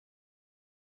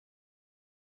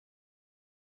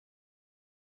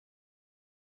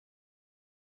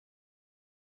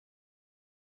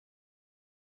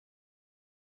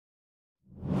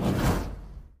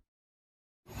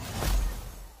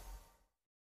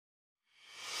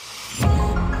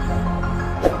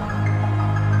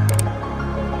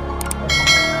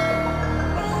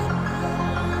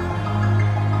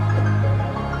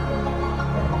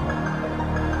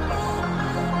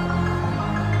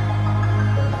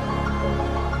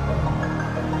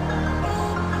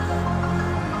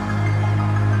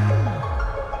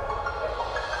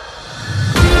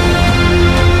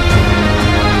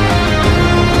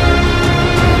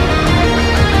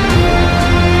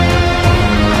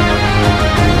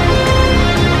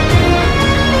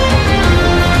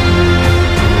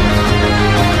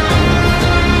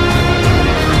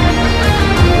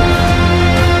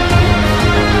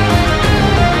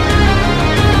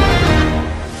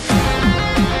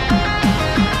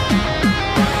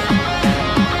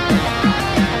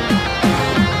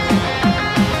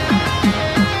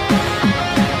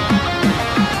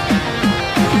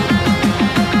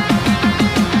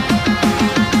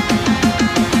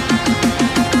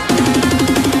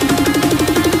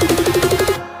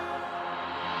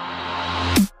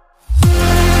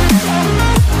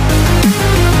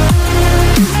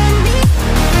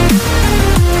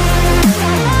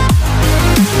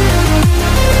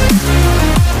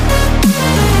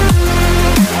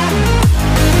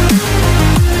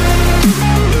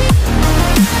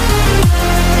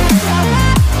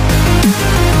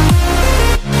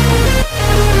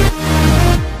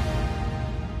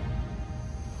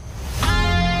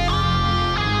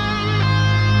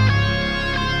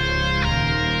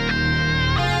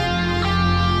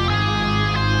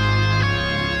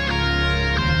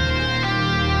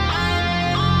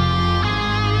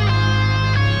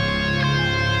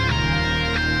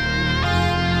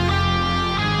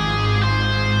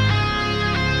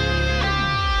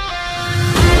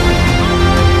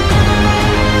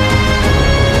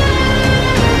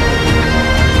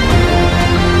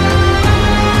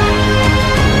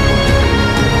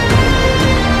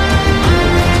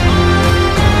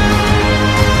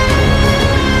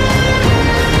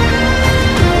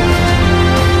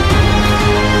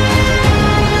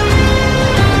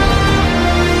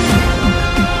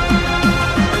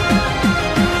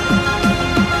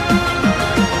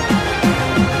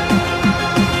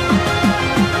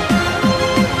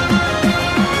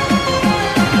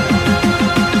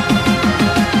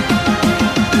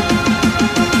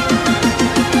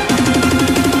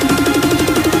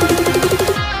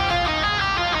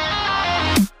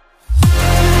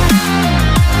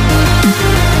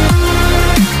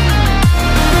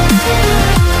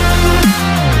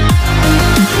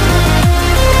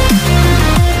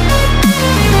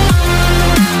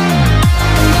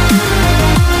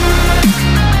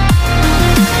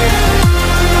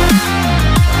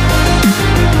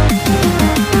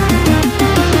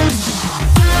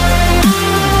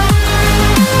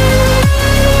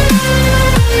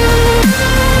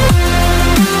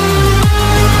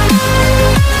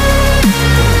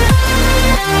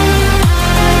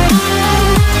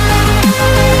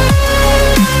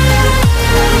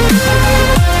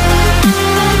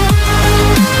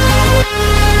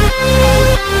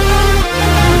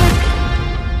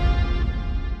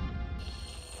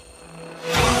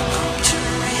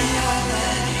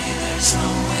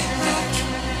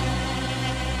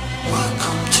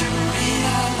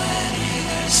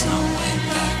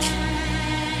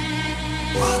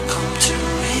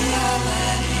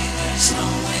there's no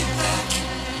way back.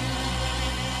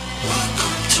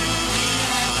 Welcome to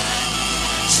reality,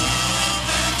 there's no way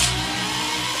back.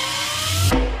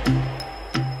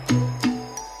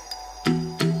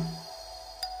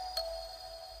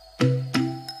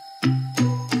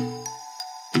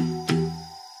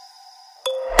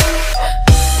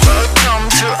 Welcome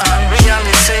to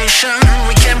unrealization.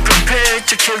 We came prepared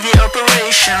to kill the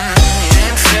operation. It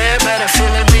ain't fair, but I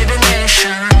feel it with the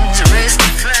nation. To raise the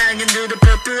flag and do the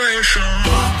preparation.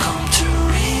 Welcome to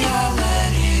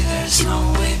reality, there's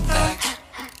no way back.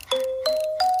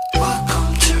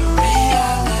 Welcome to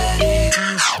reality,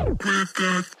 there's no way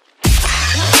back.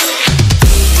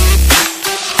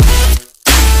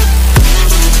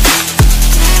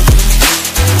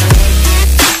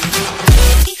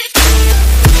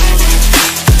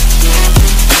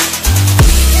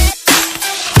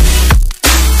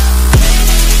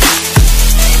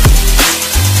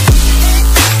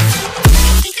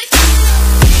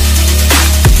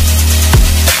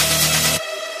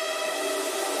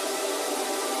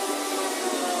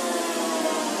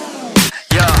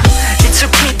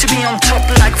 On top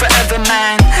like forever,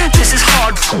 man. This is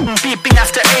hard beeping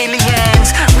after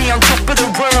aliens. We on top of the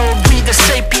world, we the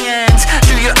sapiens.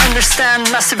 Do you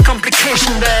understand massive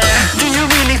complication there? Do you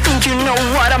really think you know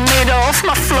what I'm made of?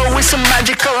 My flow is so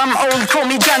magical, I'm old, call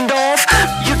me Gandalf.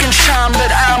 You can shine,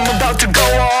 but I'm about to go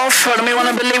off. Heard me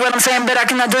wanna believe what I'm saying, but I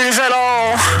cannot do this at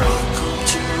all. Welcome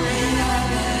to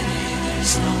reality,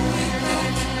 there's no way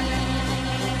back.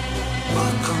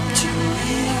 Welcome to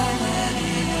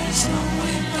reality, there's no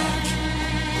way back.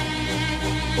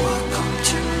 Welcome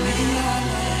to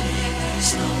reality,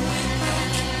 there's no way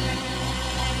back.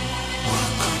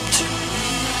 Welcome to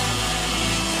reality,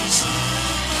 there's no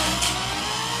way back.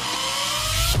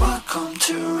 Welcome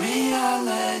to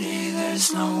reality, there's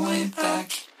no way back.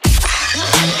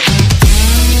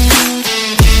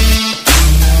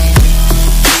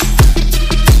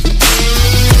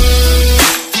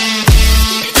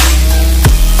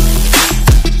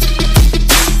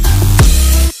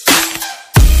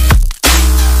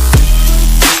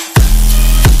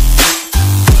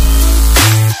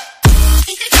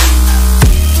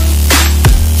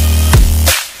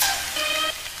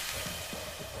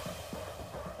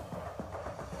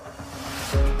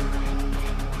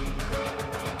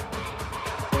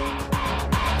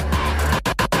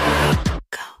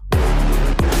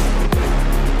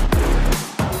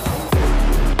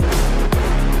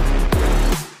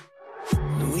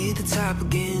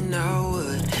 Again, I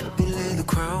would be lay the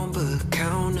crown, but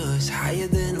count us higher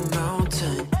than a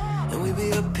mountain, and we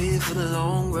be up here for the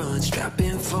long run,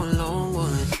 strapping for a long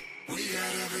one. We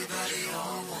got everybody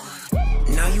on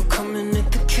one. Now you coming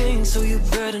at the king, so you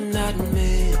better not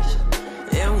miss.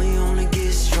 And we only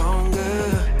get stronger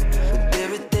with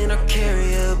everything I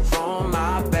carry up on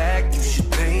my back. You should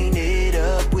paint it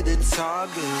up with a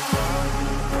target.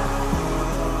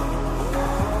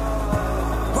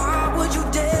 Why would you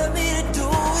dare me?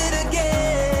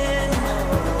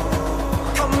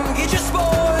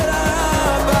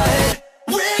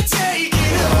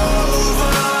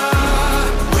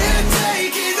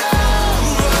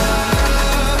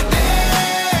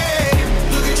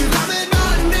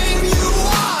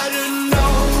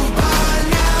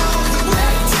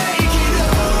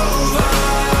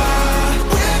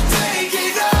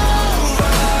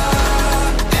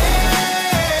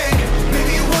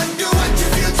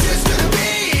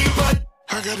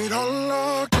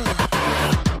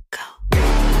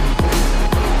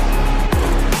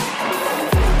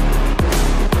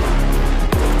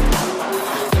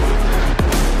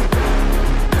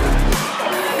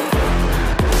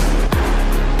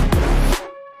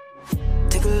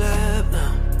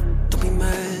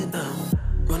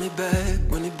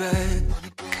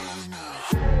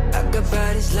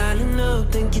 Bodies lining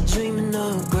up, think you're dreaming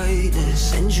of greatness.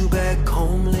 Send you back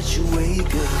home, let you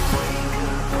wake up.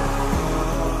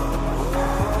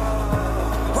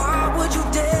 Why would you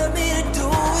dare me to do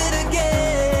it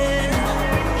again?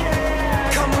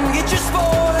 Come and get your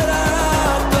spoiler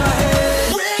out the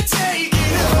head. We're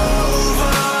taking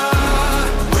over.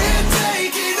 We're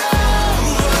taking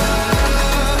over.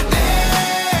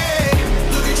 Hey,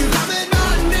 look at you loving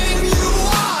my name. You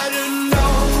ought to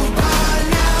know by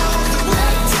now.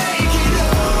 We're taking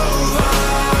over.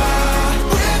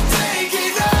 We're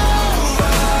taking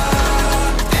over.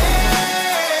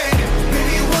 Hey,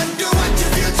 maybe you wonder what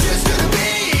your future's gonna be,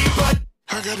 but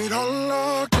I got it all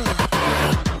locked up.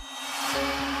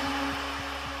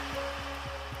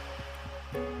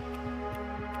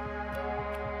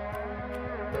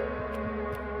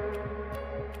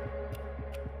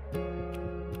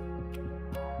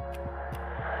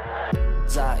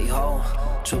 Zai ho.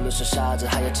 除了说傻子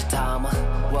还有其他吗？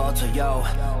我左右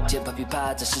键盘噼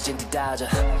啪着，时间滴答着，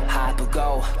还不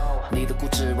够。你的固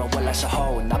执让我来守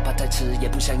候，哪怕太迟也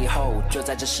不想以后。就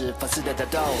在这时放肆的打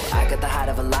斗。I got the heart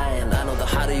of a lion, I know the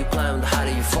harder you climb, the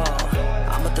harder you fall.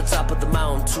 I'm at the top of the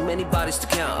mountain, too many bodies to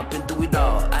count. I've been through it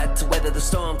all. I had to weather the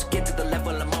storm to get to the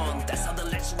level I'm on.